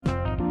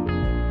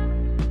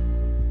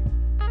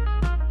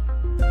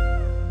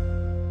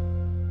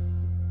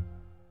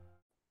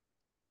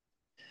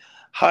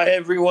Hi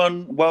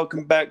everyone,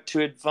 welcome back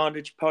to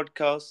Advantage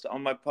Podcast.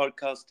 On my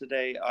podcast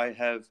today, I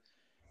have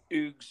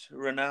Hugues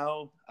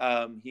Renaud.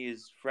 He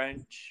is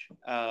French.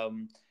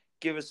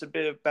 Give us a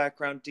bit of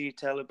background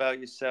detail about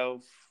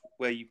yourself,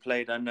 where you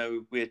played. I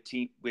know we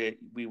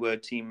were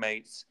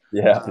teammates.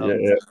 Yeah, yeah,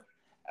 Um,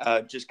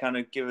 yeah. just kind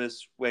of give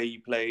us where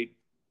you played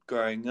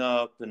growing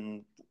up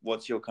and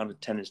what's your kind of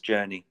tennis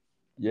journey.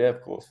 Yeah,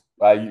 of course.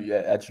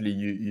 Actually,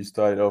 you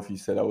started off. You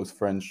said I was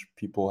French.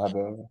 People have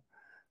a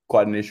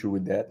quite an issue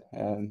with that,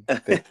 and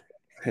they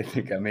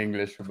think I'm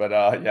English. But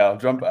yeah, I'll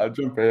jump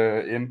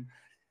in.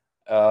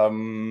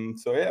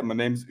 So yeah, my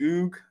name's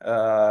Hugues.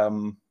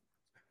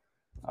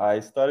 I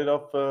started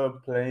off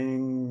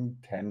playing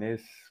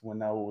tennis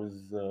when I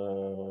was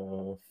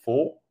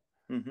 4.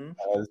 hmm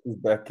This was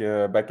back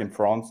in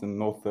France, in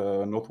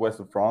northwest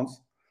of France.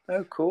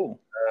 Oh,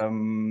 cool.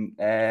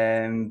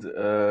 And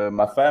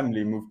my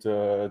family moved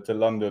to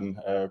London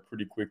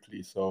pretty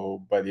quickly.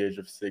 So by the age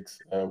of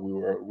 6, we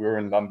were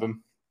in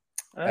London,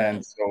 Okay.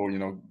 and so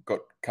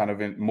got kind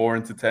of more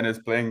into tennis,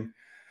 playing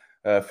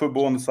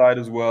football on the side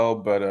as well.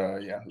 But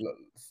yeah,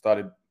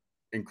 started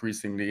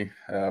increasingly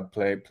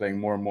playing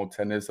more and more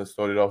tennis. I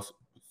started off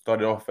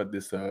at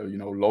this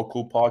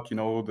local park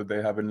that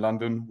they have in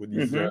London with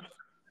these hmm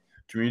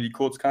community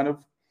courts kind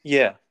of.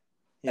 Yeah.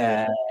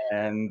 Yeah.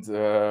 And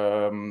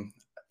I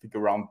think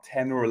around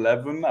 10 or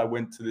 11, I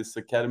went to this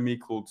academy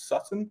called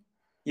Sutton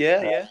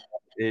Yeah. uh, Yeah.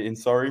 in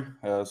Surrey.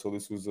 So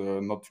this was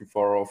not too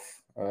far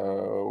off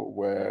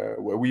where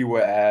we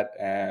were at,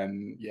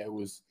 and yeah, it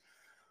was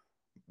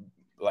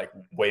like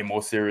way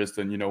more serious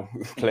than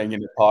playing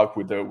in the park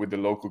with the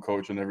local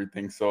coach and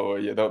everything. So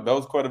yeah, that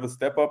was quite of a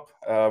step up.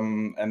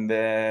 And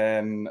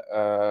then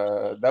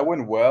that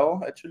went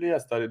well. Actually, I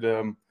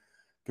started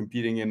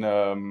competing in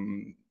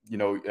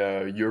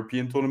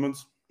European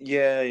tournaments.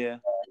 Yeah, yeah.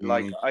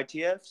 Like Um,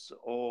 ITFs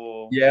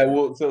or Yeah,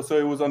 well, so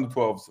it was under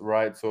 12s,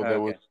 right? So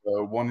there was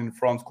okay. one in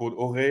France called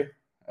Auray,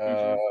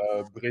 hmm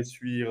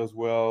Bressuire as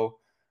well,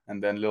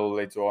 and then a little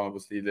later on,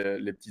 obviously, the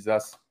Les Petits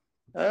As.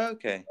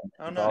 Okay.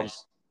 Oh,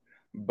 nice.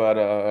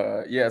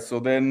 But yeah, so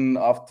then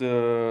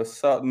after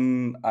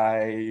Sutton,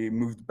 I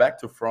moved back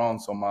to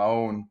France on my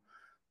own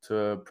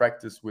to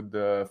practice with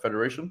the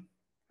federation.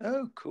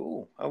 Oh,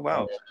 cool. Oh, Uh,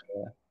 wow.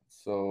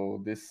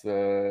 so this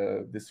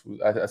was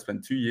I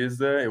spent 2 years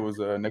there. It was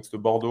next to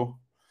Bordeaux.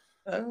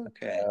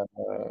 Okay.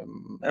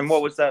 And what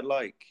So was that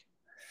like?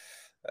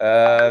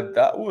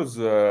 That was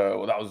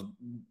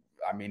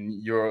I mean,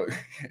 you're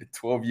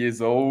 12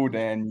 years old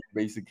and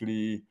you're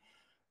basically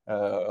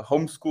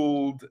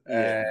homeschooled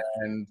Yeah.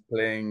 and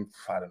playing,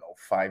 I don't know,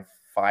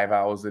 five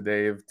hours a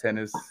day of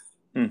tennis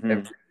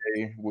every hmm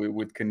day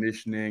with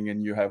conditioning,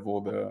 and you have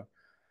all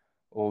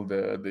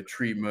the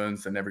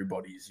treatments, and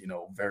everybody's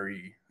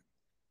very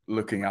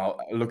looking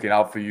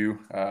out for you.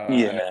 And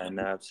Yeah,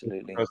 no, it's the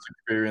absolutely. first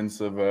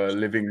experience of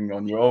living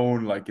on your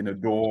own, like in a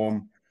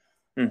dorm.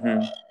 hmm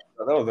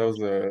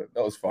That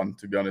was fun,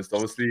 to be honest.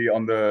 Obviously,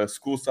 on the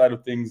school side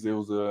of things, it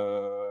was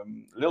a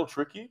little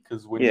tricky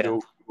because when you Yeah.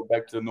 go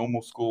back to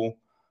normal school,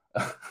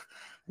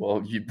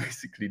 well, you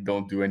basically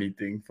don't do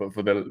anything for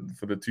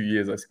the 2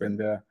 years I spent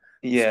there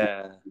in school.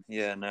 Yeah.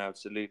 Yeah, no,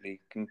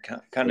 absolutely. Can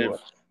kind So of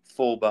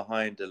fall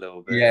behind a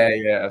little bit. yeah,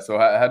 yeah. So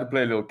I had to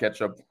play a little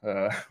catch up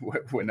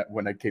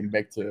when I came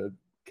back to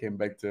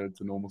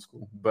normal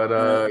school. But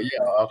yeah, Okay.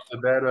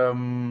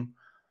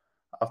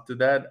 after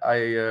that,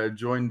 I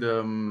joined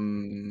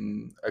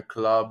a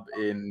club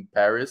in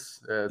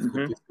Paris. It's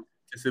called hmm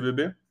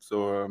TCBB.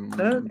 So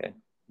Okay.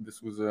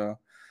 this was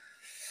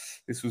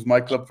this was my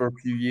club for a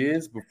few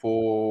years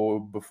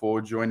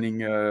before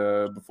joining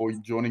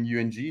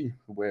UNG,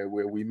 where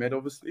we met,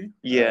 obviously.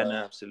 Yeah, no,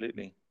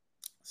 absolutely.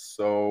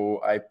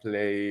 So I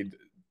played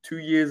 2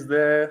 years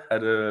there.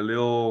 Had a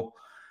little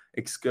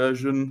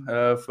excursion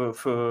for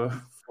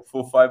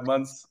 5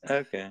 months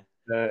Okay.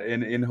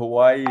 in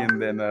Hawaii,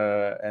 and then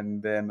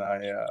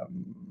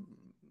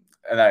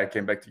I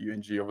came back to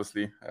UNG,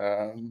 obviously,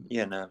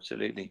 Yeah, no,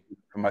 absolutely.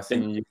 for my And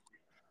senior year.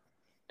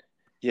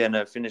 yeah,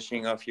 no,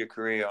 finishing off your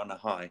career on a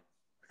high.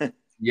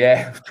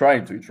 Yeah,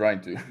 trying to.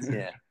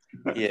 Yeah.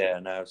 Yeah,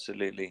 no,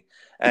 absolutely.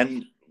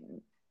 And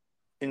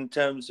in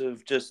terms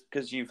of just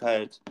because you've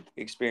had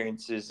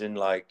experiences in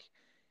like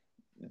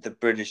the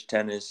British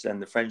tennis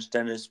and the French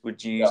tennis,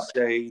 would you Yeah.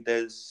 say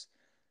there's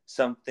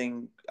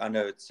something, I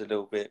know it's a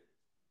little bit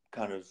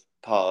kind of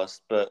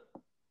past, but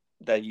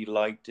that you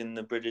liked in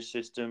the British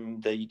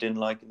system that you didn't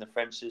like in the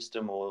French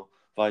system or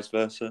vice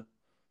versa?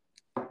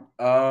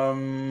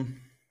 Um,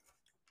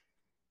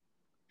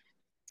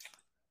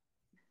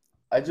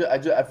 I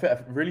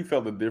really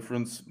felt the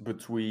difference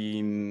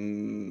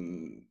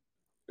between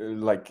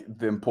like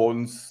the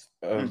importance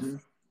of hmm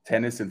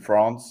tennis in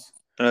France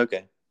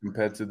Okay.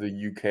 compared to the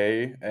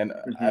UK, and I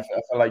hmm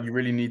felt like you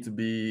really need to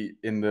be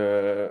in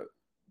the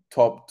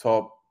top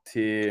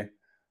tier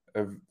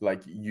of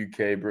like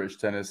UK British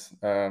tennis,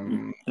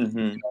 hmm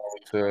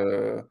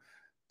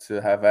to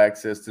have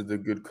access to the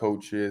good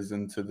coaches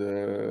and to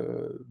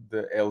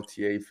the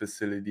LTA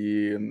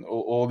facility and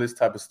all this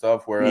type of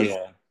stuff. Whereas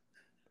Yeah.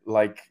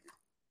 like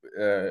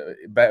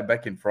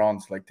back in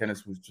France, like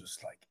tennis was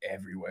just like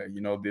everywhere.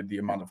 You know, the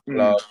amount of Mm,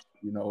 clubs.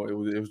 You know,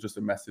 it was just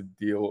a massive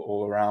deal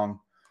all around.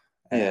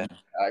 yeah. And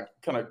I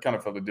kind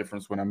of felt the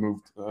difference when I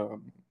moved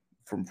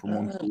from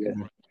one Oh, to the okay.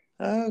 other.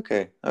 Oh,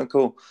 okay. Oh,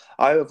 cool.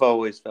 I have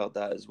always felt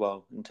that as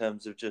well in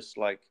terms of just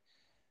like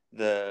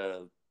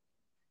the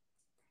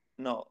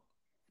not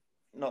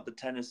not the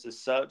tennis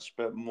as such,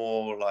 but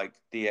more like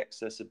the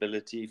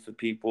accessibility for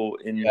people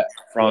Yeah, in yeah,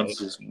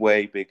 France is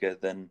way bigger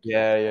than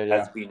yeah, yeah,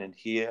 has yeah. been in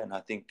here, and I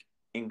think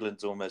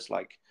England's almost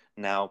like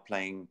now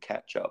playing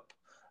catch up.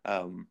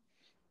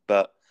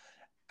 But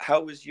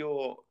how was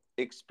your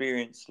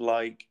experience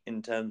like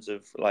in terms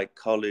of like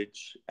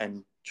college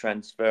and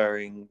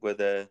transferring? Were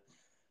there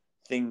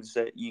things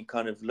that you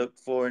kind of looked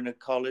for in a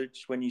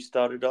college when you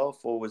started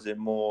off, or was it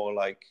more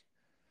like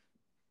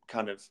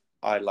kind of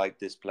I like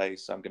this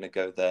place, I'm going to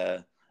go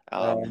there,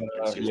 and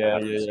see what Yeah,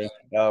 happens? yeah,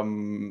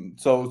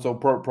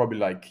 yeah. Probably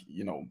like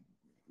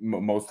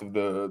most of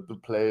the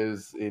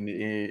players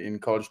in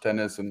college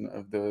tennis and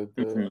of the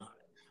Hmm.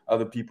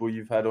 other people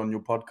you've had on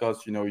your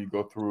podcast, you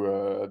go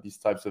through these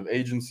types of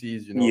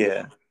agencies, that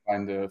Yeah.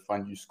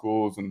 find you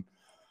schools, and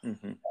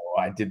Hmm.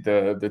 I did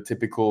the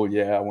typical,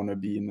 yeah, I want to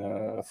be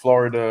in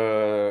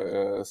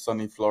Florida,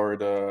 sunny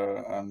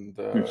Florida, and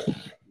you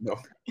know,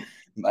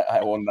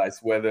 I want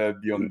nice weather,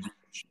 be on the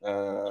beach.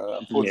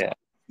 Unfortunately, Yeah.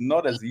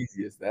 not as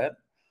easy as that.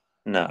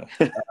 No.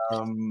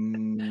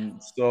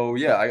 So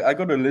yeah, I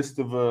got a list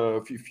of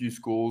a few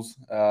schools,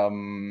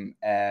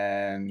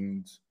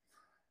 and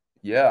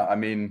yeah, I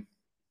mean,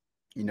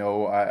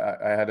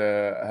 I had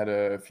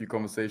a few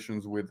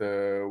conversations with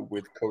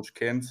Coach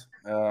Kent.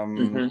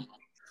 Hmm.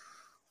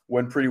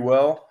 Went pretty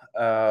well,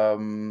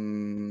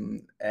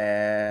 and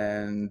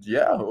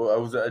yeah, I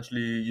was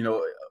actually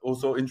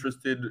also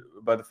interested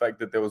by the fact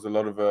that there was a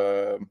lot of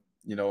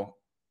you know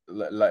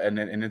like an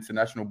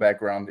international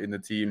background in the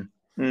team.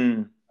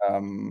 Mm. A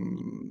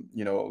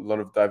lot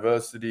of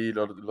diversity,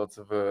 lots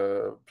of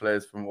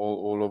players from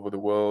all over the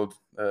world.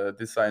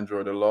 This I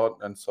enjoyed a lot,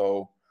 and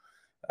so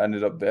I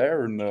ended up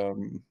there.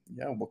 And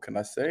yeah, what can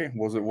I say?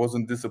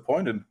 Wasn't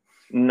disappointed.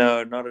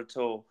 No, not at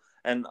all.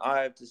 And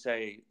I have to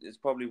say, it's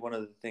probably one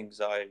of the things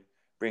I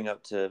bring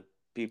up to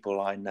people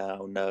I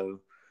now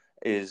know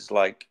is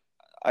like,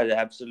 I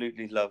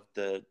absolutely love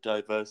the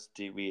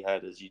diversity we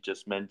had, as you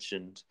just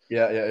mentioned,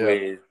 Yeah, yeah, yeah,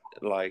 with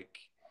like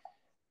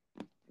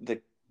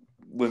the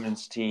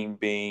women's team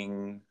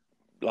being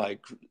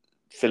like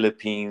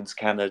Philippines,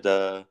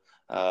 Canada,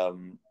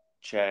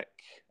 Czech,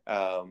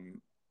 um,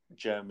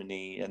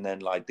 Germany, and then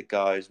like the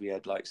guys we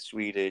had like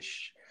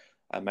Swedish,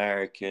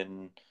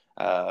 American,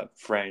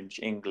 French,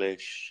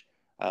 English,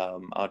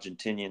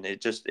 Argentinian.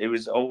 It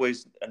was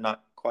always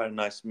quite a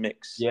nice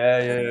mix. yeah,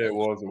 yeah, yeah. It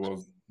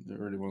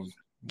really was.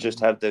 Just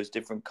have those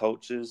different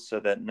cultures so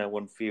that no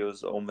one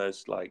feels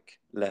almost like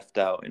left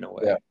out in a Yeah,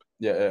 way.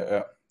 yeah, yeah,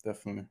 yeah,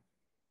 definitely.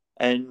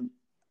 And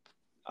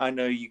I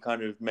know you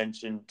kind of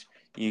mentioned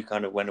you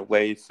kind of went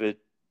away for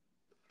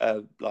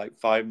like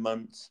 5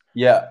 months,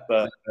 Yeah,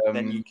 but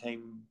um,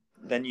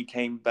 then you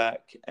came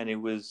back and it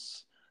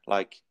was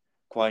like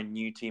quite a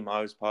new team.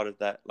 I was part of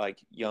that like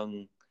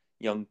young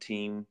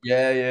team.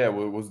 yeah, yeah. It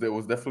was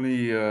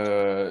definitely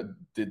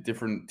the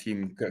different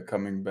team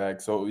coming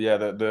back. So yeah,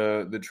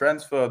 the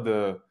transfer,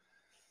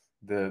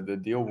 the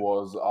deal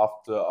was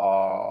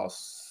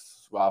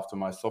after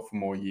my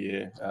sophomore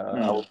year. I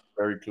Mm. was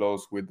very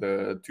close with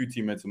two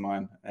teammates of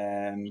mine,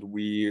 and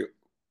we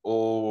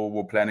all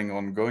were planning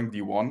on going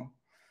D1.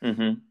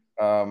 Mm-hmm.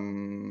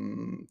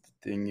 The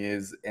thing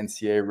is,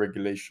 NCAA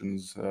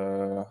regulations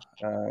are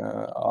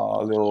a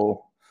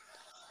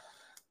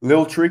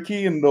little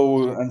tricky, and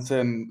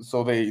then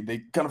so they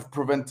kind of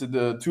prevented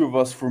the two of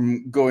us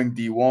from going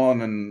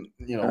D1, and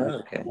Oh,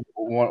 okay.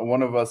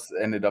 one of us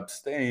ended up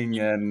staying,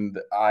 and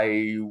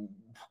I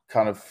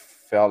kind of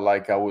felt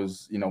like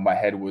my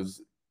head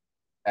was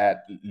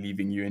at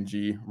leaving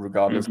UNG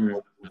regardless Mm-hmm.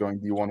 of going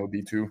D1 or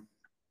D2.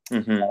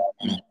 Mm-hmm.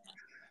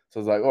 So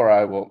I was like, all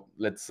right, well,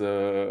 let's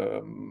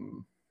move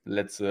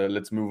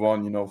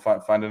on.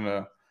 Find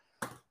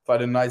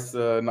a nice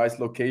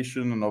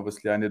location, and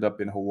obviously I ended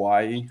up in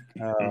Hawaii.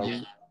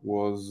 Mm-hmm.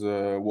 Was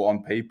well,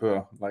 on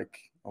paper, like,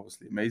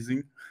 obviously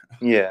amazing.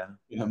 Yeah.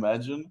 You can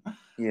imagine.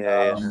 Yeah.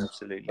 Yeah. No, Um, but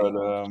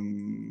absolutely.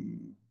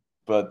 um,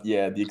 but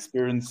yeah, the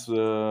experience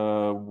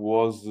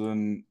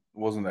wasn't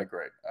that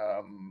great.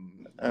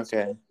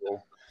 Okay.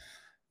 So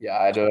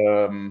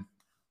yeah,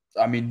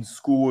 I mean,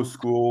 school was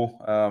school.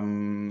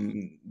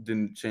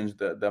 Didn't change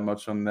that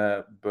much on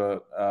that,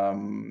 but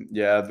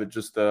yeah,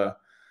 just the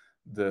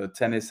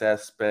tennis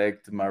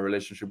aspect, my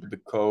relationship with the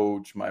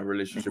coach, my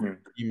relationship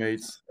Mm-hmm. with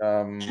teammates,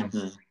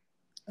 Mm-hmm.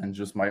 and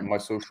just my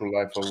social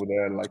life over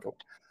there, like,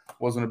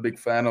 wasn't a big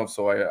fan of.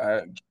 So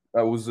I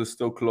was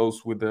still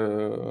close with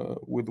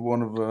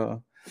one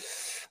of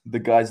the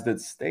guys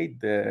that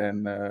stayed there,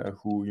 and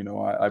who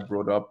I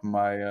brought up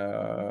my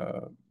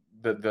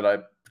that I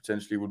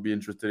potentially would be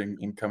interested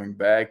in coming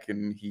back,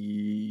 and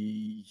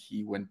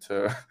he went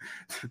to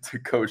to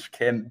coach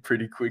Ken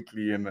pretty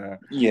quickly, and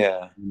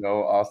Yeah.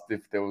 asked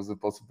if there was a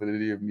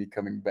possibility of me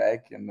coming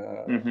back, and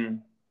Hmm.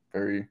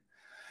 very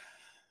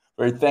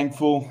very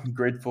thankful,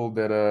 grateful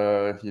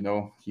that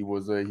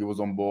he was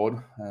on board,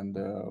 and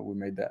we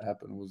made that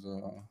happen.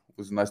 It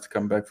was nice to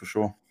come back for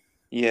sure.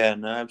 Yeah,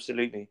 no,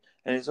 absolutely.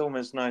 And it's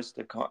almost nice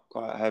to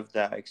quite have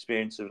that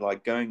experience of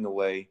like going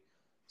away,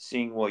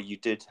 seeing what you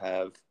did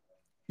have,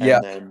 Yeah,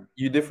 and then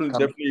you definitely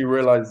coming. definitely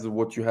realize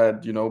what you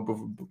had,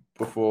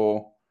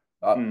 before,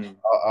 Mm,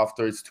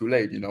 after it's too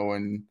late,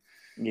 and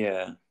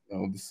yeah,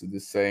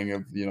 this saying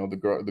of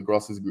the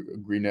grass is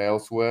greener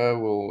elsewhere.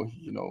 Well,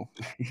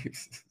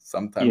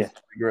 sometimes yeah,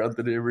 you figure out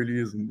that it really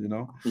isn't.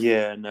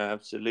 yeah, no,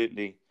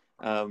 absolutely.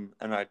 And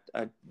I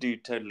do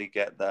totally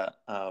get that.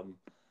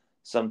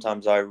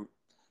 Sometimes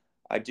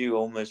I do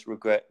almost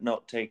regret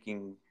not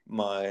taking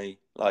my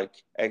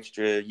like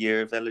extra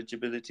year of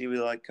eligibility with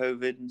like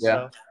COVID and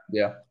Yeah, stuff.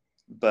 yeah,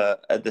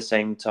 But at the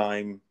same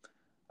time,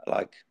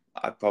 like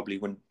I probably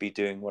wouldn't be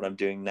doing what I'm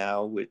doing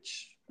now,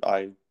 which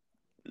I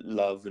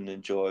love and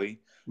enjoy.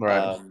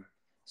 right.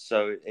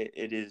 So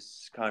it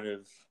is kind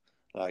of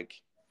like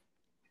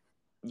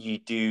you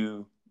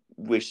do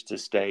wish to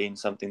stay in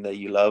something that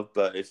you love,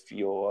 but if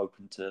you're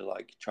open to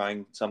like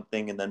trying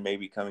something and then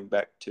maybe coming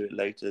back to it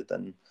later,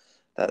 then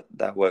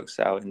that works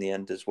out in the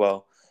end as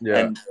well. Yeah.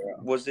 And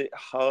was it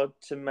hard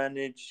to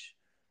manage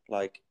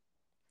like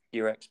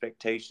your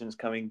expectations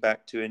coming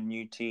back to a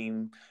new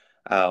team,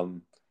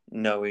 um,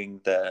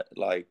 knowing that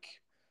like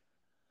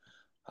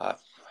uh,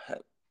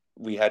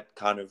 we had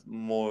kind of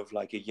more of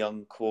like a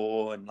young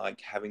core and like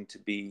having to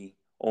be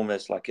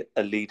almost like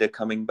a leader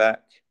coming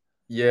back,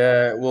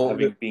 Yeah, well,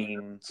 having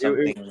been it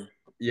something.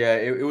 yeah,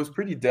 it was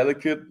pretty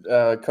delicate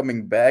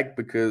coming back,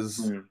 because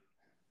Mm,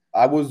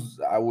 I was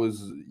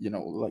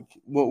like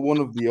one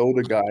of the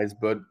older guys,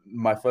 but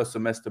my first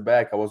semester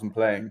back I wasn't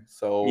playing,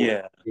 so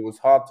yeah. it was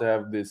hard to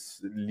have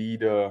this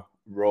leader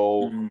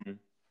role Mm,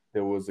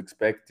 that was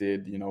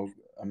expected.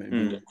 I mean,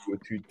 we mm, were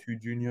two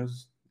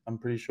juniors. I'm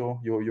pretty sure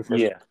you're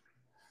freshman. yeah.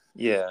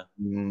 Yeah.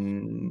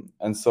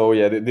 And so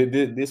yeah,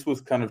 this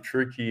was kind of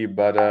tricky,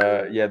 but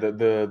yeah,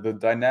 the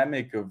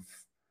dynamic of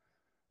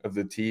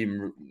the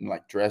team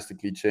like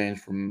drastically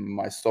changed from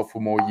my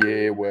sophomore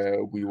year,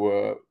 where we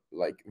were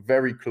like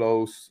very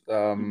close,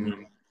 Hmm.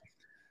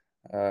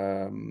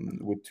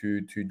 with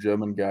two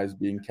German guys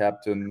being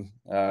captain.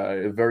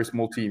 A very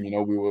small team,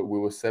 we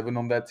were seven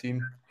on that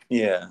team,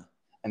 Yeah.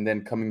 and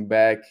then coming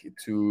back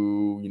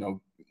to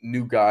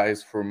new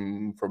guys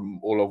from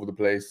all over the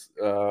place.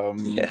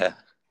 Yeah.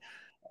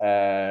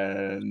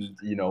 And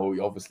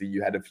obviously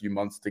you had a few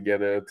months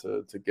together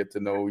to get to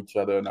know each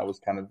other, and I was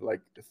kind of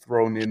like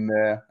thrown in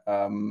there.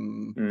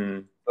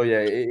 Mm, So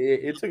yeah,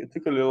 it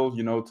took a little,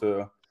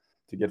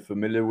 to get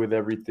familiar with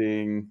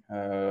everything.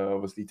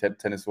 Obviously,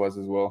 tennis wise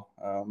as well.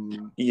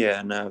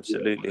 yeah. No, Yeah,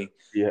 absolutely.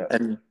 yeah,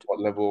 And what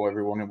level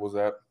everyone was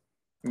at.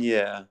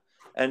 yeah.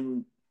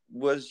 And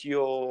was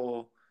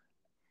your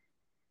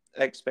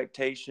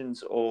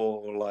expectations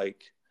or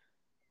like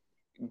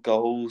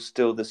goals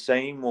still the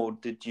same, or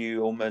did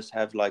you almost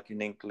have like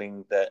an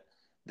inkling that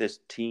this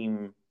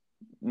team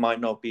might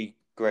not be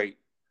great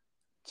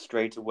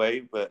straight away,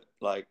 but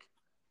like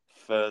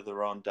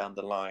further on down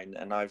the line?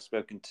 And I've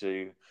spoken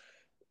to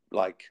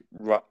like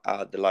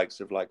the likes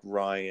of like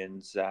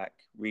Ryan, Zach,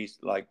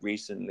 like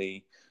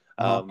recently,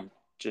 Uh-huh. um,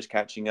 just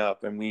catching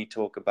up, and we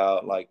talk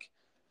about like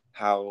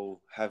how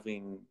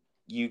having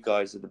you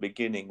guys at the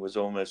beginning was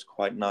almost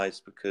quite nice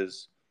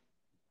because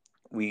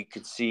we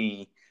could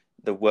see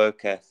the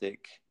work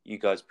ethic you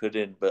guys put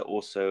in, but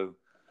also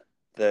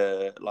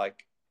the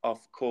like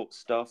off court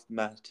stuff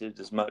mattered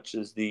as much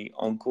as the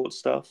on court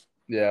stuff.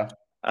 Yeah.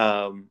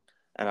 Um,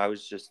 and I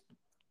was just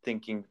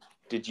thinking,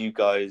 did you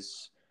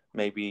guys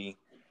maybe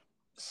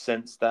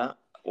sense that,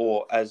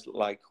 or as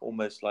like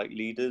almost like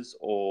leaders,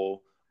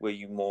 or were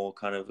you more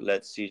kind of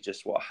let's see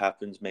just what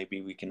happens?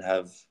 Maybe we can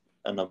have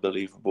an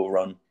unbelievable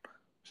run.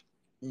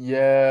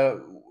 Yeah.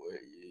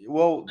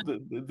 Well,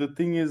 the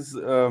thing is,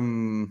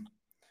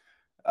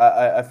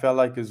 I felt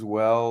like as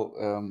well,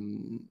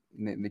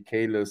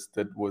 Nicalis,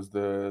 that was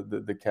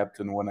the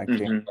captain when I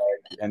came Hmm.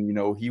 back,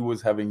 and he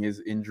was having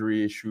his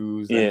injury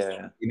issues and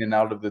Yeah. in and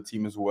out of the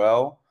team as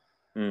well.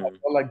 I Mm.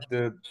 felt like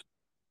the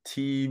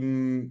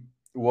team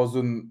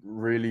wasn't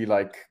really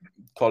like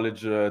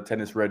college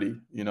tennis ready.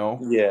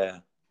 Yeah.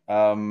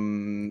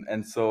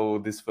 And so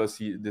this first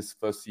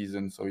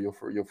season, so your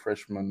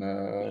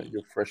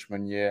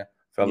freshman year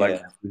felt like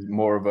Yeah.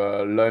 more of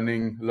a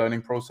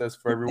learning process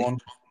for everyone.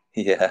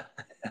 Yeah.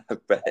 I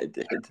bet it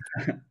did.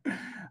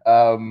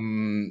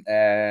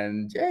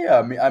 And yeah,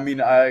 I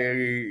mean,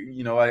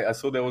 I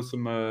saw there was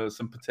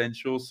some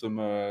potential, some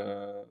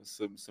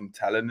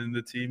talent in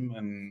the team,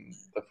 and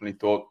definitely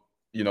thought,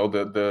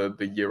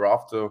 the year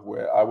after,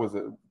 where I was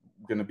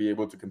going to be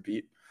able to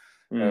compete,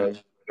 uh,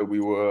 Mm. that we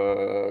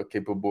were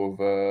capable of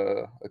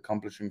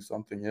accomplishing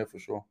something. Yeah, for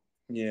sure.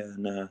 Yeah,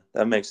 no,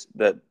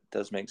 that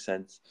does make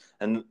sense.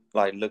 And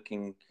like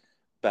looking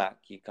back,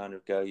 you kind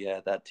of go, yeah,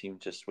 that team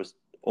just was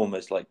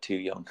almost like too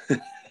young.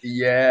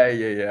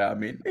 Yeah. I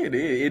mean,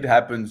 it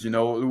happens. We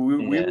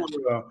Yeah.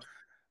 were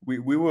we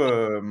we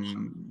were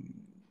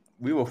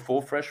we were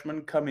full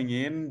freshmen coming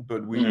in,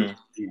 but Mm,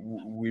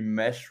 we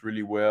meshed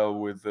really well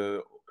with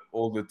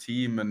all the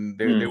team, and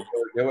mm,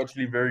 they were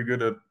actually very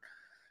good at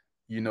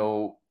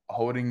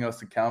holding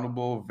us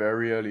accountable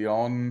very early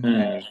on,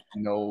 and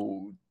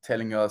mm,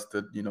 telling us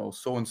that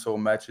so and so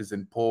match is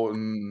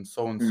important,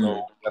 so and so mm.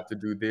 you have to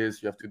do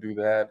this, you have to do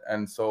that,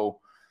 and so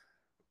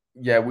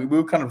yeah, we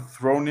were kind of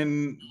thrown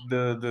in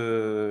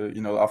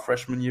our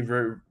freshman year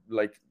very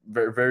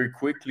very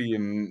quickly.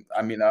 And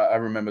I mean, I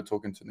remember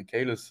talking to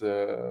Nicholas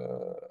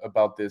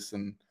about this,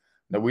 and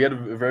that we had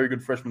a very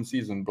good freshman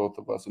season, both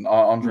of us, and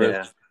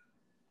Andres,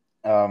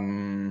 Yeah.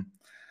 um,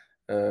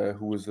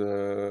 who was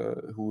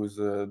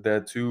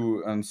there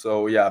too. And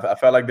so yeah, I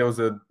felt like there was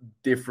a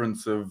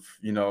difference of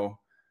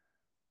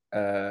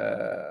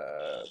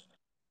uh,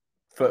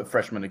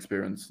 freshman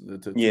experience,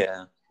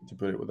 Yeah. to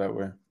put it that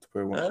way. To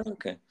put it one. Oh,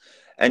 okay.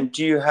 And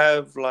do you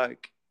have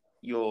like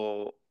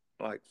your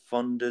like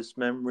fondest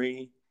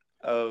memory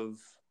of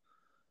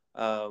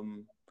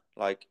um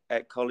like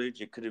at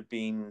college? It could have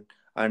been,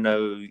 I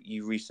know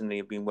you recently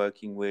have been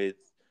working with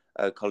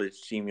a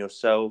college team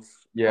yourself on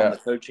Yeah, the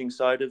coaching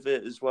side of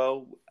it as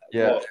well.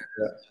 yeah.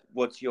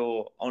 What's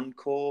your on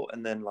court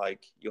and then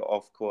like your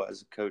off court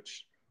as a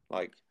coach,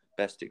 like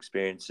best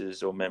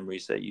experiences or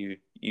memories that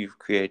you've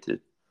created?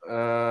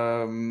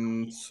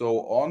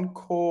 So on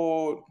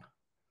court,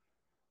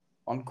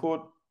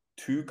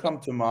 two come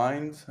to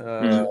mind.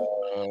 Mm.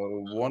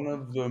 One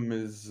of them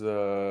is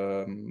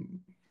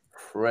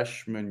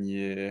freshman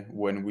year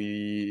when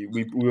we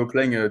were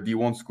playing a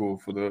D1 school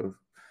for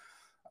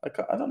I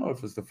don't know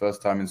if it's the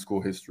first time in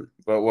school history,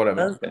 but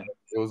whatever. Okay.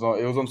 It was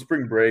on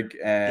spring break,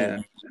 Yeah.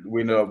 and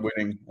we ended up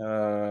winning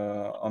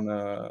on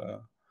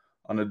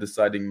a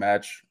deciding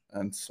match,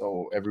 and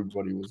so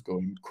everybody was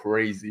going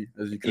crazy,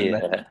 as you can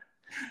imagine, Yeah.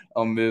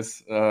 on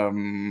this.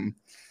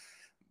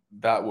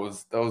 That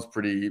was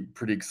pretty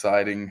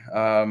exciting.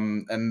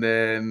 And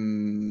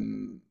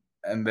then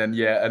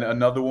yeah, and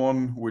another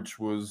one which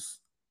was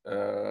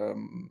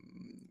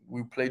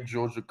we played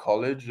Georgia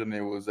College, and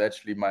it was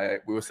actually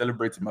we were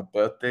celebrating my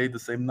birthday the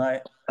same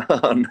night.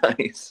 Oh,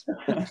 nice.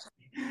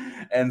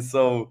 And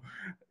so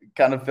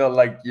kind of felt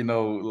like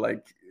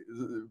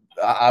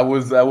I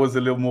was a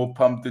little more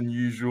pumped than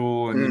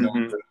usual, and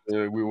Hmm.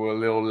 we were a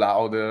little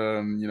louder,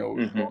 and Hmm.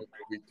 knowing that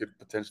we could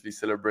potentially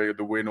celebrate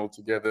the win all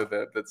together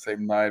that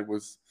same night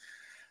was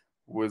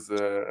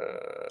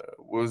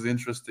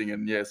interesting.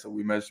 And yeah, so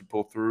we managed to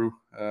pull through,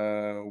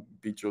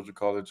 beat Georgia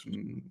College,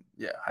 and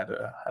yeah, had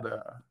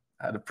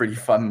a pretty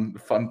fun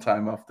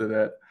time after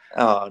that.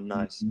 Oh,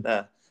 nice.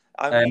 Yeah.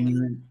 I mean,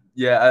 And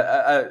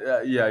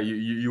yeah, yeah,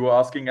 you were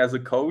asking as a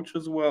coach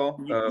as well.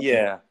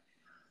 yeah.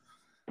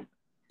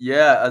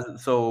 Yeah,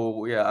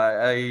 so yeah,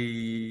 I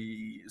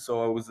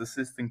was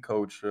assistant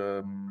coach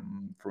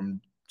from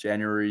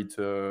January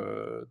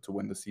to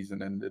when the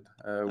season ended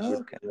Oh, with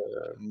okay.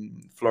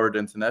 Florida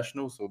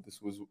International. So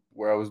this was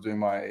where I was doing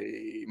my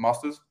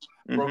master's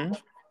Hmm. program.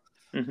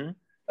 Hmm.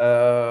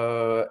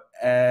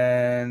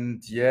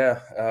 And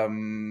yeah,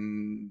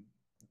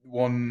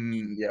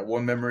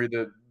 one memory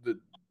that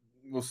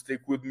will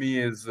stick with me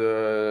is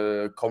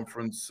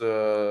conference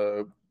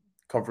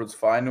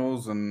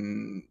finals,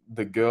 and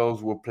the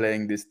girls were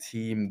playing this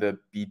team that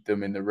beat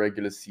them in the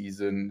regular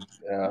season.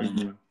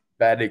 Hmm.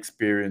 Bad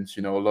experience,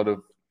 a lot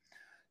of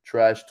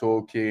trash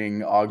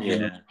talking,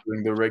 arguments Yeah.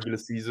 during the regular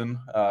season.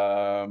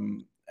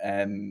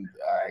 And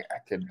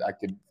I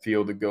could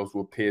feel the girls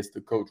were pissed.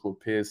 The coach were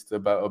pissed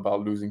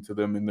about losing to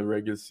them in the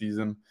regular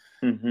season.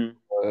 Hmm.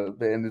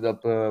 They ended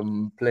up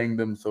playing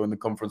them so in the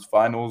conference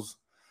finals.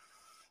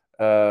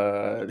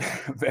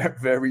 Very,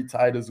 very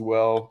tight as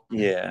well.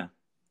 Yeah.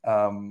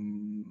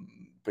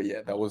 But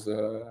yeah, that was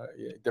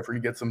yeah,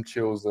 definitely get some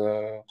chills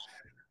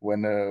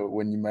when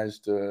you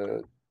managed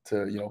to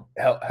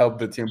help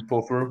the team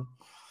pull through.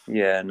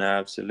 Yeah. No,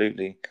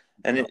 absolutely.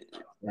 And So, it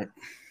right.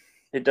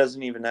 it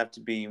doesn't even have to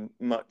be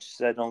much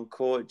said on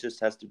court. It just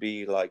has to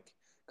be like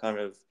kind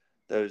of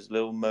those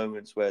little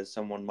moments where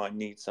someone might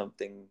need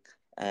something,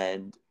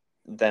 and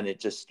then it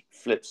just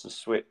flips a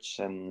switch,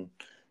 and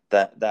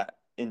that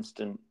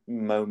instant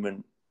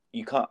moment,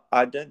 you can't.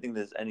 I don't think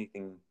there's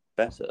anything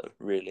better,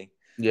 really.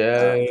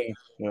 Yeah, Um,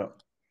 yeah.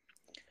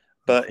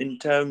 but in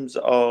terms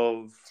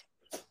of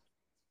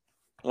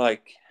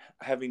like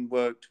having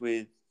worked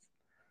with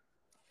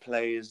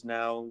players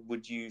now,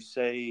 would you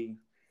say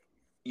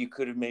you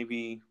could have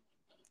maybe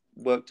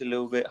worked a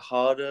little bit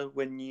harder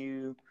when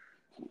you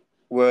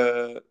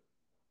were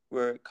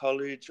were at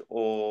college,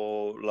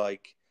 or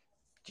like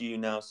do you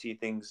now see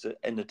things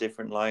in a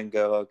different light and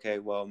go, okay,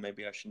 well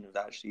maybe I shouldn't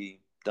have actually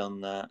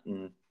done that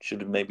and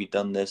should have maybe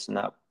done this, and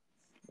that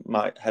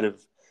might have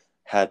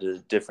had a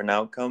different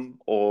outcome,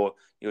 or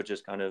you're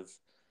just kind of,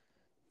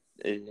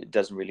 it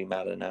doesn't really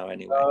matter now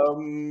anyway?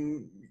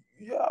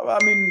 Yeah,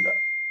 I mean,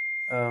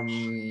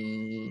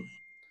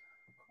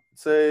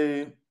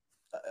 say.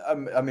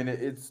 I mean,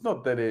 it's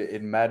not that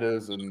it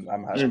matters, and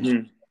I'm happy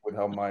Hmm. with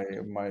how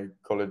my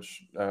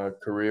college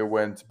career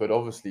went. But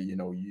obviously,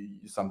 you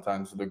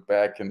sometimes look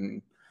back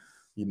and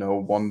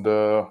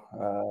wonder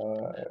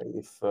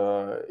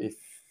if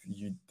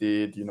you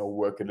did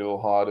work a little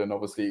hard, and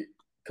obviously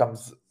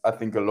comes, I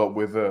think, a lot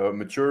with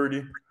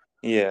maturity.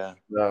 Yeah.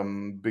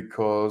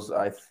 Because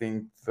I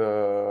think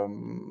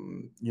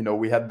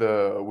we had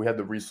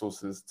the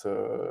resources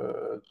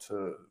to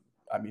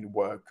I mean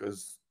work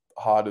as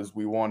hard as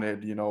we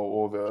wanted,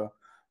 all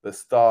the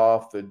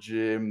staff, the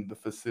gym, the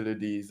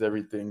facilities,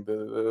 everything,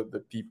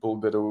 the people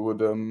that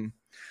would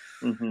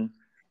Hmm.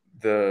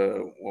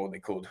 the what were they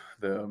called,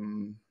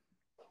 the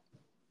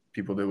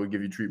people that would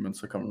give you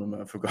treatments. I can't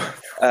remember. I forgot.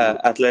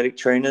 Athletic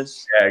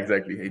trainers. Yeah,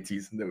 exactly.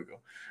 ATs. There we go.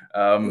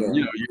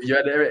 Yeah. You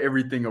had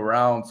everything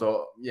around.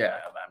 So yeah,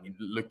 I mean,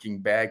 looking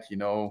back,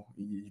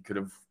 you could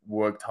have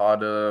worked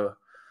harder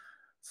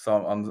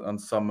some on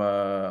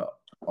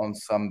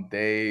some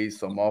days,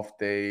 some off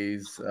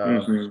days.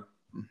 Hmm.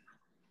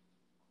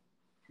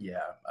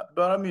 Yeah,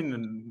 but I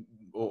mean,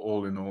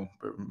 all in all,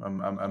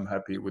 I'm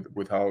happy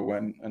with how it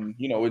went, and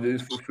it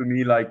is for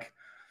me like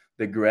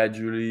they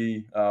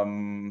gradually.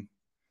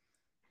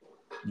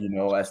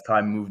 As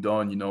time moved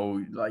on,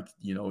 like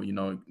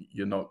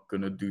you're not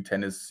gonna do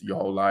tennis your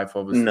whole life.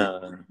 Obviously,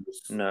 No.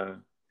 No.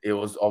 it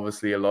was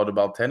obviously a lot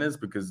about tennis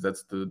because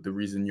that's the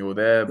reason you're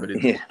there. But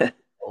it's Yeah.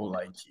 all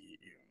like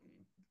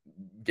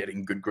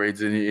getting good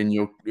grades in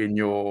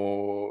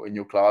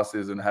your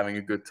classes and having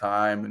a good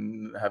time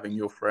and having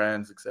your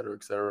friends, etc.,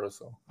 etc.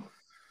 So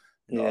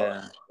you know,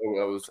 Yeah.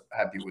 I was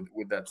happy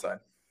with that side.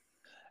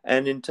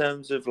 And in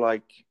terms of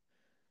like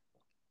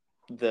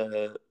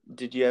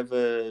did you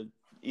ever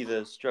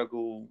either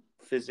struggle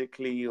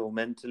physically or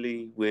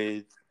mentally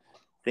with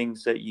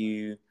things that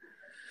you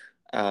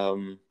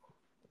um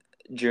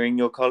during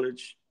your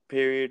college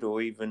period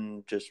or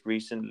even just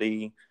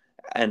recently,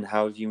 and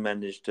how have you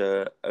managed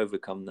to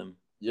overcome them?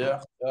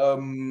 Yeah.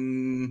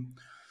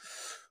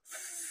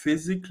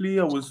 Physically,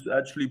 I was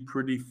actually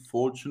pretty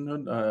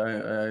fortunate.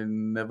 I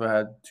never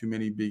had too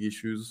many big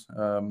issues.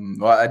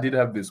 Well, I did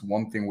have this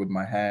one thing with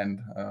my hand,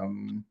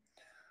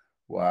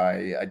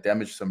 where I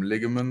damaged some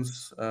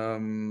ligaments,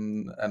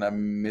 and I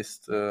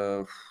missed,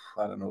 I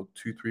don't know,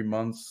 2 3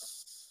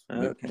 months,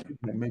 maybe, Okay.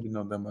 maybe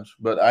not that much.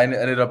 But I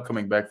ended up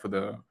coming back for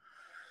the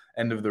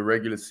end of the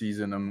regular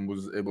season and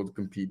was able to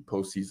compete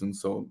postseason.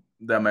 So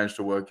that managed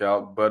to work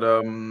out. But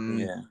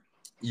Yeah.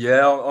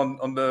 yeah,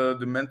 on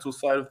the mental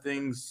side of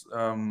things,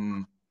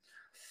 I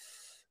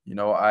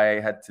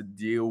had to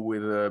deal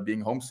with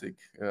being homesick,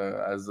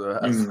 as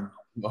Mm.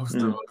 most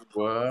of Mm. us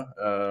were.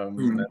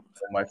 Mm.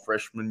 My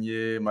freshman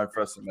year, my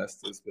first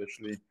semester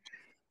especially,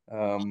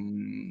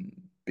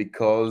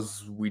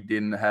 because we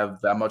didn't have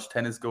that much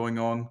tennis going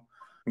on,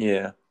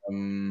 Yeah.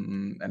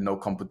 and no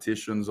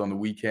competitions on the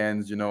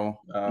weekends. No,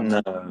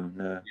 no. That,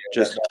 that,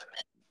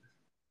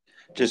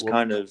 Just what,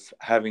 kind of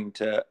having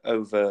to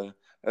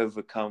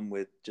overcome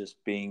with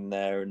just being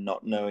there and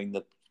not knowing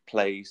the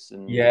place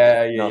and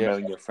yeah, yeah, not yeah,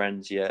 knowing your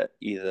friends yet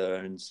either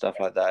and stuff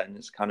like that, and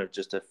it's kind of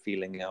just a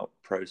feeling out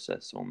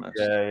process almost.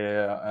 yeah,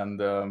 yeah, and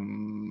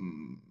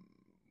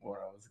what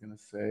I was gonna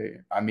say.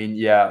 I mean,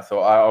 yeah. So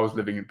I was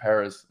living in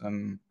Paris,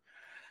 and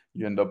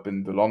you end up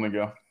in the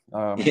Loniger.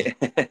 Yeah.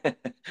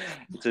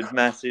 It's a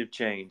massive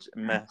change,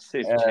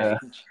 massive Uh,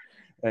 change.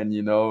 and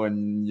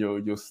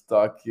you're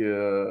stuck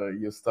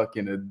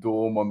in a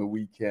dorm on the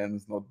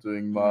weekends, not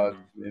doing much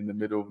Mm. in the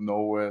middle of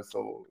nowhere.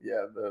 So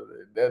yeah,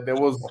 there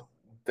was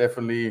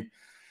definitely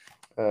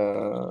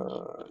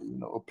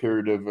a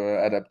period of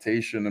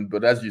adaptation. And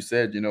but as you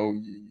said,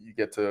 you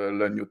get to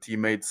learn your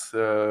teammates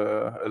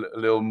a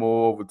little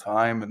more over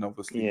time, and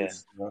obviously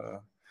Yeah.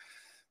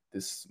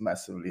 this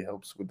massively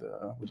helps with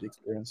the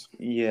experience.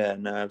 Yeah,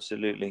 no,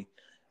 absolutely.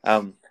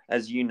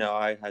 As you know,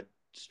 I had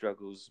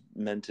struggles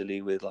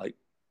mentally with like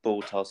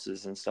ball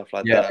tosses and stuff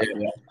like Yeah, that.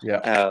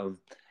 yeah, yeah, Um,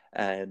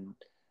 and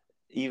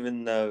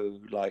even though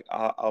like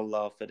I'll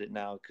laugh at it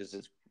now because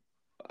it's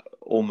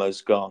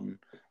almost gone.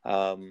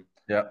 Um,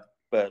 yeah,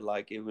 but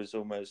like it was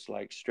almost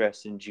like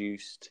stress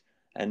induced,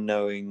 and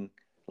knowing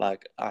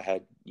like I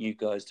had you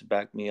guys to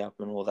back me up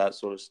and all that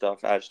sort of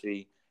stuff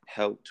actually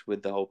helped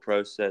with the whole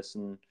process,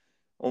 and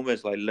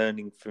almost like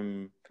learning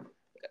from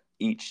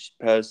each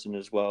person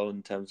as well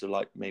in terms of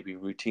like maybe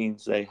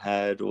routines they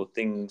had or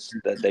things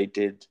that they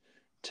did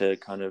to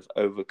kind of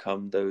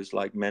overcome those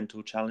like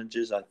mental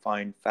challenges, I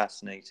find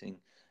fascinating.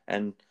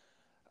 And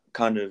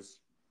kind of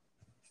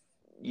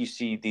you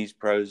see these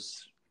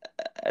pros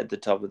at the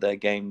top of their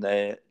game,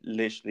 they're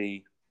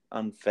literally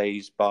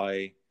unfazed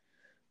by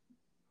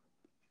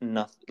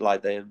nothing,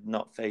 like they're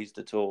not phased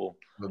at all,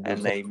 but and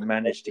there's they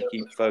manage to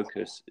keep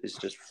focus. It's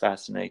just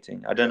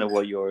fascinating. I don't know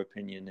what your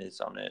opinion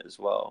is on it as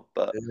well,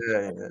 but yeah,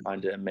 I yeah,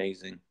 find it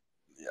amazing.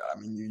 yeah. I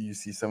mean, you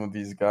see some of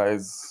these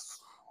guys.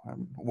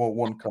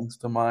 One comes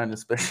to mind,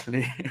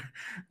 especially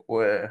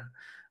where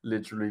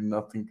literally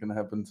nothing can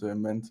happen to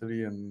him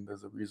mentally, and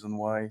there's a reason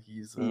why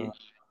he's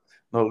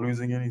not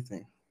losing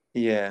anything.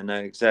 Yeah, no,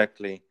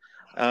 exactly.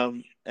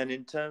 And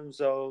in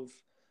terms of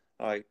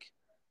like,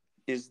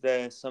 is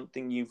there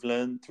something you've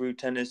learned through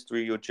tennis,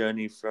 through your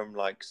journey from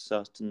like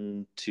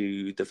Sutton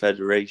to the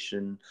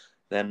Federation,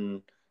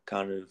 then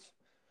kind of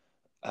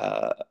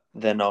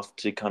then off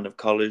to kind of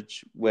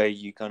college, where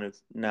you kind of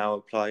now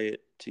apply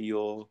it to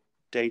your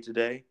day to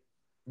day?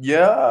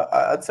 Yeah,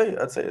 I'd say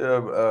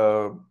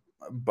a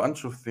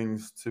bunch of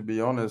things, to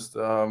be honest.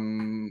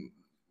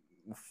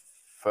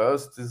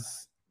 First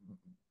is,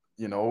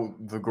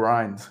 the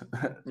grind.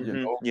 you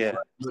Mm-hmm. know Yeah.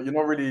 you're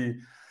not really,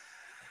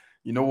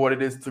 you know what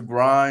it is to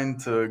grind,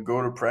 to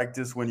go to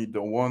practice when you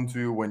don't want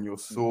to, when you're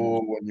Mm-hmm.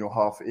 sore, when you're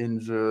half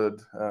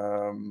injured,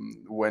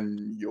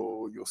 when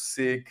you're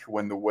sick,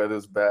 when the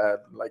weather's bad,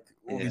 like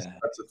all these Yeah.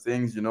 types of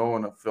things. And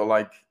I feel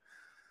like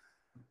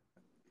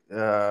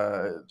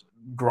uh,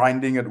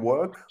 grinding at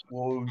work,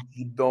 well,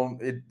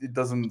 it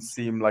doesn't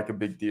seem like a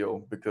big deal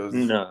because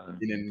No. you've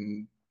been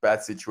in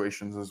bad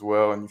situations as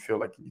well, and you feel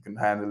like you can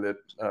handle it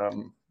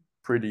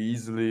pretty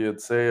easily. I'd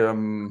say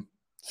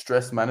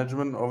stress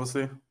management,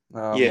 obviously.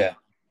 um, Yeah.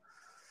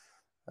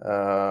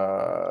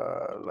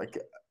 like,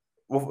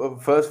 well,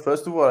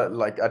 first of all,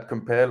 like, I'd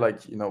compare,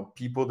 like,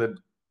 people that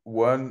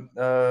weren't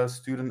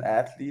student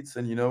athletes,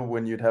 and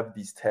when you'd have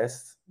these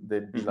tests,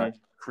 they'd be like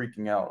Mm-hmm.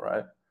 freaking out,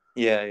 right?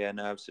 Yeah. Yeah.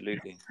 No.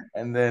 Absolutely.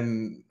 And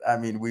then, I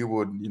mean, we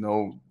would,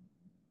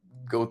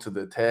 go to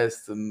the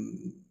test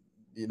and,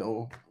 you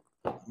know,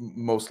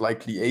 most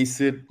likely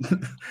ace it.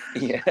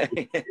 Yeah.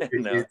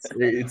 No.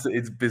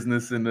 It's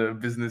business in a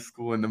business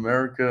school in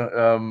America,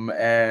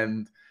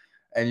 and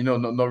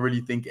not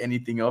really think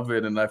anything of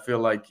it. And I feel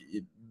like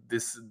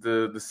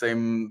the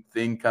same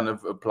thing kind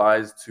of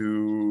applies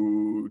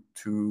to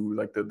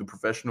like the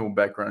professional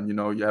background.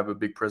 You have a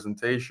big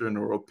presentation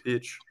or a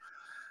pitch,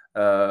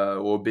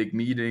 or a big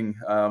meeting,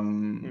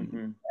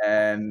 Mm-hmm.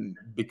 and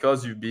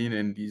because you've been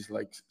in these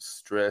like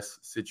stress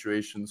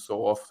situations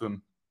so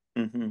often,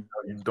 Mm-hmm.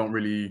 you don't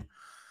really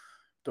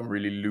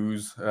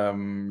lose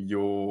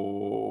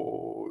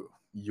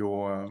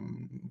your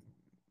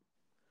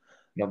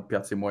not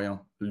perdre ses moyens,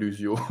 lose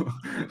your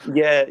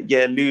Yeah.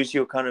 Yeah. Lose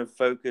your kind of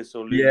focus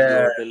or lose yeah,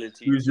 your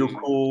ability lose your to.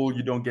 cool,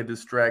 you don't get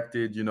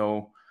distracted.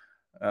 Yeah.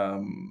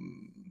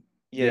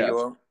 Yeah,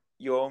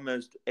 You're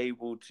almost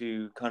able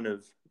to kind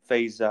of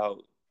phase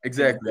out things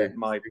exactly, that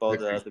might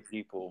bother exactly. other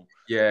people,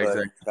 Yeah, but in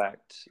exactly.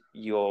 fact,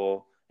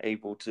 you're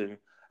able to.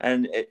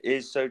 And it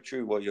is so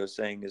true what you're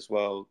saying as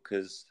well,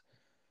 because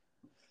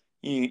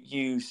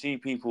you see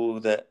people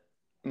that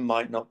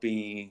might not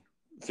be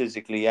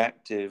physically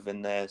active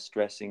and they're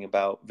stressing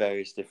about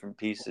various different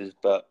pieces,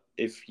 but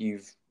if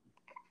you've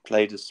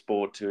played a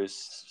sport to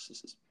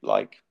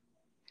like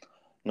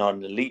not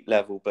an elite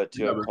level but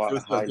to Yeah, a but quite a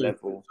just high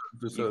level,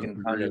 to a you certain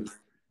can kind degree. of,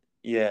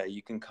 yeah,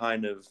 you can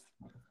kind of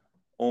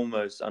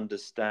almost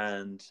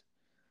understand,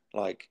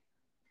 like,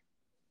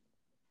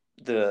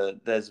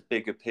 there's a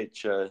bigger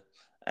picture,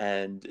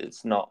 and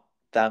it's not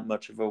that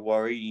much of a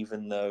worry,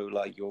 even though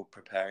like you're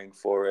preparing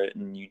for it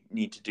and you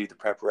need to do the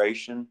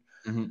preparation.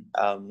 Hmm.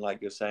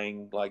 Like you're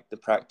saying, like the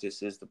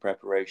practice is the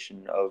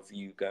preparation of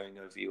you going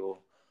over your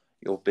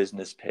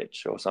business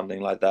pitch or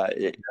something like that.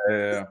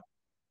 Yeah,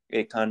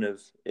 It kind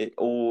of, it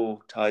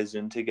all ties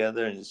in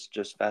together, and it's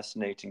just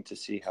fascinating to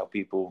see how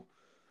people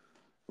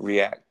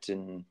react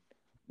and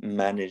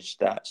manage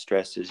that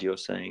stress, as you're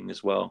saying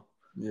as well.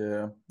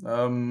 yeah.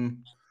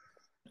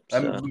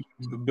 So.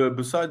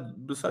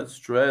 Besides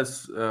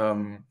stress,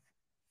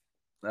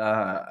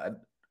 I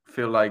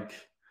feel like,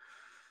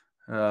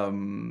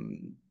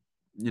 um,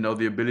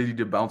 the ability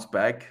to bounce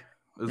back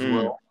as Mm,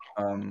 well,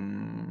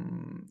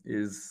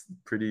 is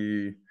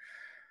pretty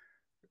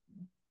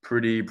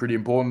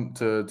important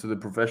to the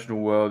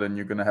professional world. And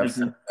you're going to have hmm.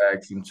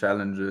 setbacks and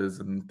challenges,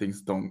 and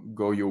things don't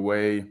go your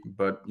way.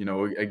 But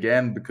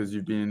again, because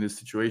you've been in these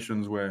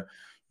situations where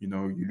you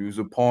lose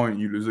a point,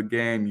 you lose a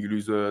game, you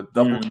lose a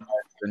double Mm,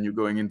 match, and you're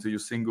going into your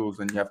singles,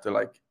 and you have to,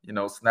 like,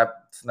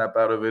 snap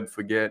out of it,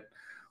 forget,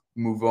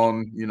 move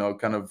on,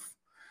 kind of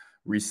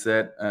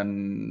reset,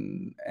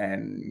 and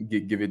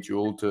give it your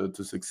all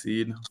to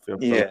succeed. Feel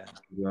yeah.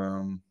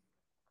 like,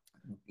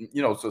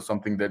 so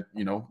something that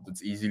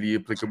that's easily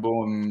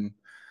applicable, and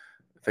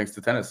thanks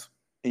to tennis.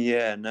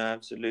 Yeah, no,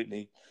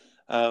 absolutely.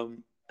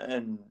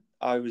 And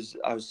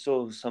I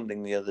saw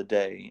something the other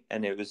day,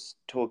 and it was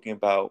talking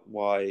about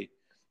why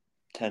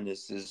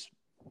tennis is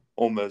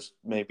almost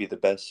maybe the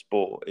best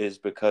sport, is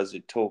because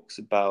it talks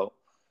about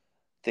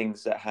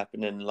things that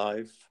happen in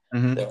life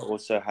that Hmm.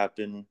 also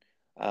happen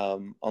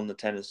on the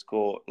tennis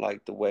court,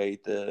 like the way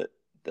the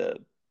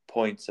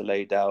points are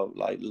laid out,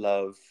 like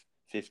love,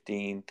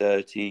 15,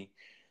 30,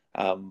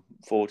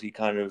 40,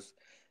 kind of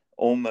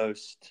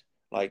almost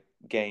like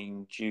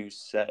game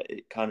juice.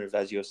 It kind of,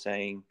 as you're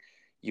saying,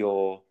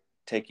 you're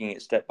taking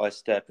it step by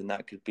step, and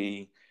that could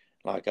be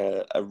like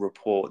a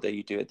report that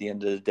you do at the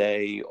end of the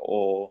day,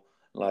 or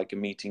like a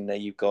meeting that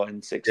you've got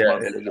in six Yeah,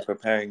 months that you're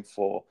preparing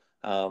for.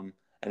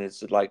 And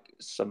it's like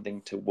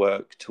something to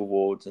work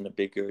towards and a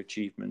bigger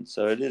achievement.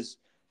 So it is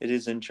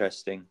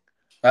interesting.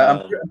 I'm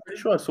Um,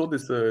 pretty sure I saw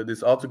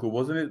this article.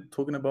 Wasn't it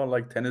talking about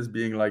like tennis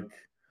being like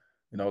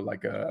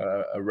like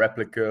a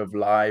replica of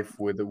life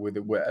with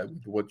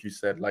what you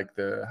said, like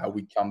the how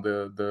we count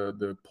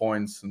the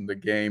points and the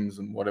games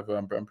and whatever.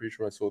 I'm pretty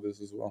sure I saw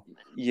this as well.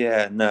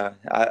 Yeah, no,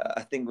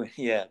 I think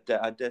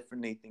I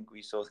definitely think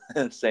we saw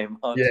the same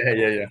Yeah, yeah,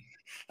 article.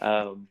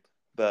 yeah,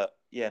 But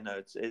yeah,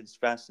 no, it's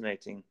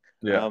fascinating.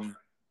 yeah, Um,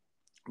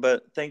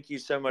 but thank you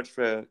so much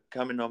for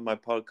coming on my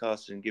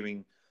podcast and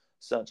giving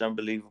such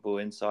unbelievable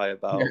insight yeah.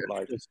 about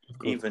like Of course.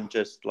 even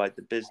just like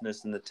the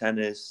business and the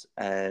tennis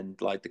and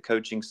like the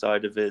coaching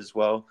side of it as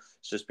well.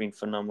 It's just been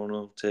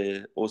phenomenal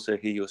to also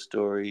hear your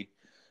story,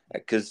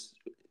 because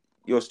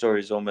your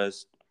story is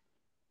almost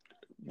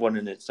one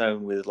in its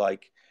own, with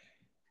like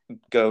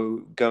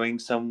going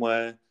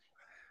somewhere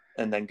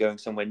and then going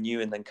somewhere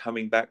new and then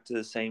coming back to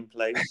the same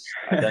place.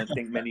 I don't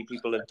think many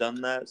people have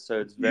done that, so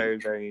it's very,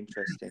 very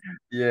interesting.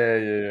 Yeah,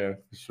 yeah, yeah,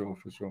 for sure,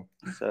 for sure.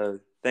 So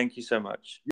thank you so much.